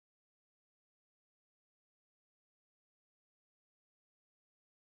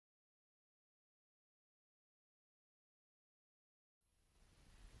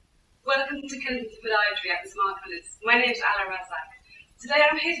welcome to Kensington Podiatry at the Smart Corners. My name is Ala Razak. Today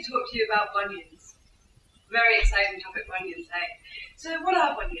I'm here to talk to you about bunions. Very exciting topic, bunions, eh? So what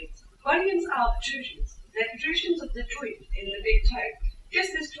are bunions? Bunions are protrusions. They're protrusions of the joint in the big toe.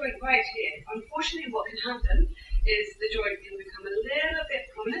 Just this joint right here. Unfortunately, what can happen is the joint can become a little bit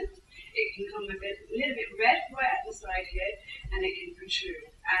prominent. It can become a little bit red right at the side here, and it can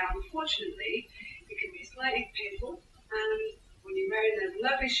protrude. And unfortunately, it can be slightly painful, and when you're wearing those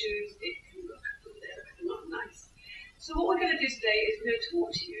lovely shoes, it can look a little bit not nice. So what we're going to do today is we're going to talk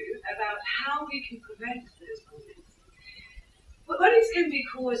to you about how we can prevent those bunions. But bunions can be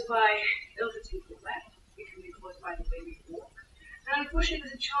caused by ill-fitting footwear. It can be caused by the way we walk. And unfortunately,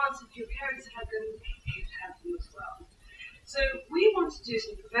 there's a chance if your parents have them, you could have them as well. So we want to do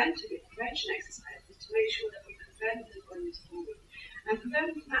some prevention exercises to make sure that we prevent those bunions forming and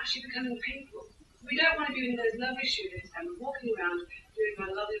prevent them from actually becoming painful. We don't want to be in those lovely shoes and we're walking around doing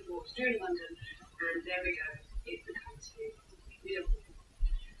our lovely walks during London, and there we go, it becomes painful. We don't want it.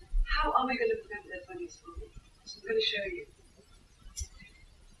 How are we going to prevent those bunions forming? So I'm going to show you.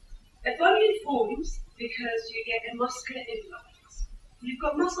 A bunion forms because you get a muscular imbalance. You've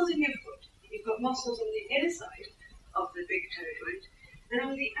got muscles in your foot, you've got muscles on the inner side of the big toe joint and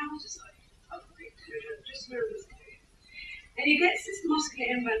on the outer side of the big toe joint, just around this area. And you get this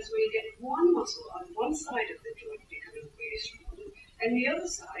muscular imbalance where you get one muscle on one side of the joint becoming really strong and the other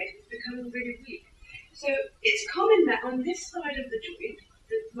side becoming really weak. So it's common that on this side of the joint,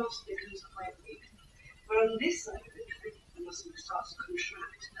 the muscle becomes quite weak. But on this side of the joint, the muscle starts to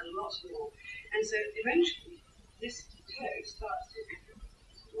contract a lot more. And so eventually, this toe starts to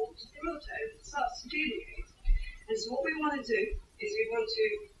towards the other toe, starts to deviate. And so what we want to do is we want to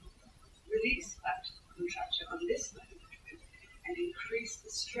release that contraction on this side of the joint and increase the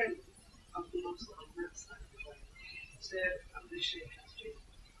strength of the muscle on that side of the joint. So I'm going to show you how to do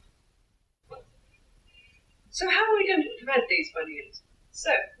that. So how are we going to prevent these bunions?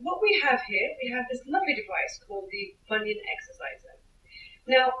 So what we have here, we have this lovely device called the Bunion Exercise.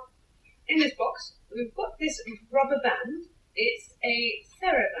 Now, in this box, we've got this rubber band. It's a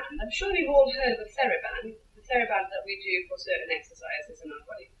TheraBand. I'm sure you've all heard of a TheraBand, the TheraBand that we do for certain exercises in our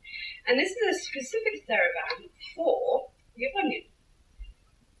body. And this is a specific TheraBand for your bunion.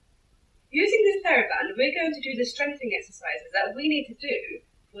 Using this TheraBand, we're going to do the strengthening exercises that we need to do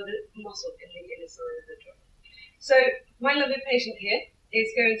for the muscle in the inner side of the joint. So my lovely patient here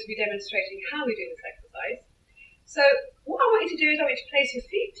is going to be demonstrating how we do this exercise. So what I want you to do is I want you to place your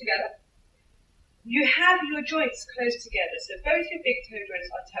feet together. You have your joints close together, so both your big toe joints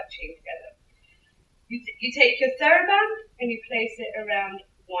are touching together. You take your TheraBand and you place it around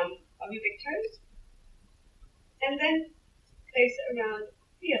one of your big toes, and then place it around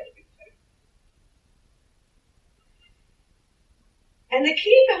the other big toe. And the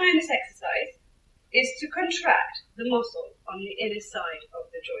key behind this exercise is to contract the muscle on the inner side of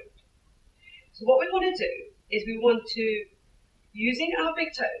the joint. So what we want to do is we want to, using our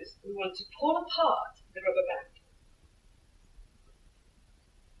big toes, we want to pull apart the rubber band.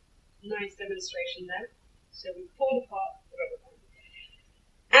 Nice demonstration there. So we pull apart the rubber band.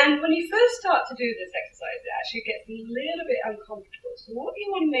 And when you first start to do this exercise, it actually gets a little bit uncomfortable. So what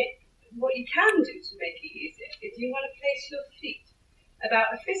you can do to make it easier is you want to place your feet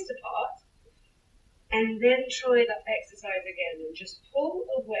about a fist apart and then try that exercise again and just pull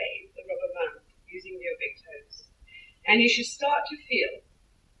away the rubber band using your big toes. And you should start to feel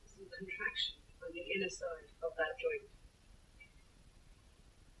some contraction on the inner side of that joint.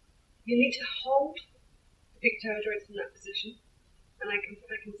 You need to hold the big toe joints in that position. And I can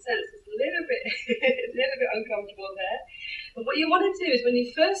sense it's a little bit uncomfortable there. But what you want to do is when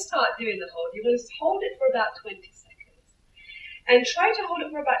you first start doing the hold, you want to hold it for about 20 seconds. And try to hold it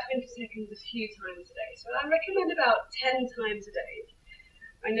for about 20 seconds a few times a day. So I recommend about 10 times a day.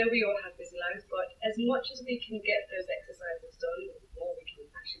 I know we all have busy lives, but as much as we can get those exercises done, the more we can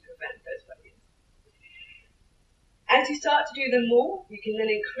actually prevent those bunions. As you start to do them more, you can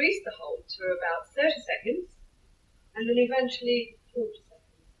then increase the hold to about 30 seconds, and then eventually 40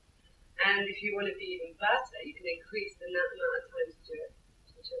 seconds. And if you want to be even better, you can increase the amount of times to do it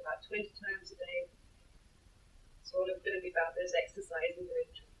to about 20 times a day. It's all going to be about those exercises.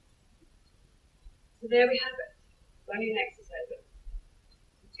 So there we have it, bunion exercise.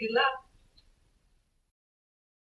 Good luck.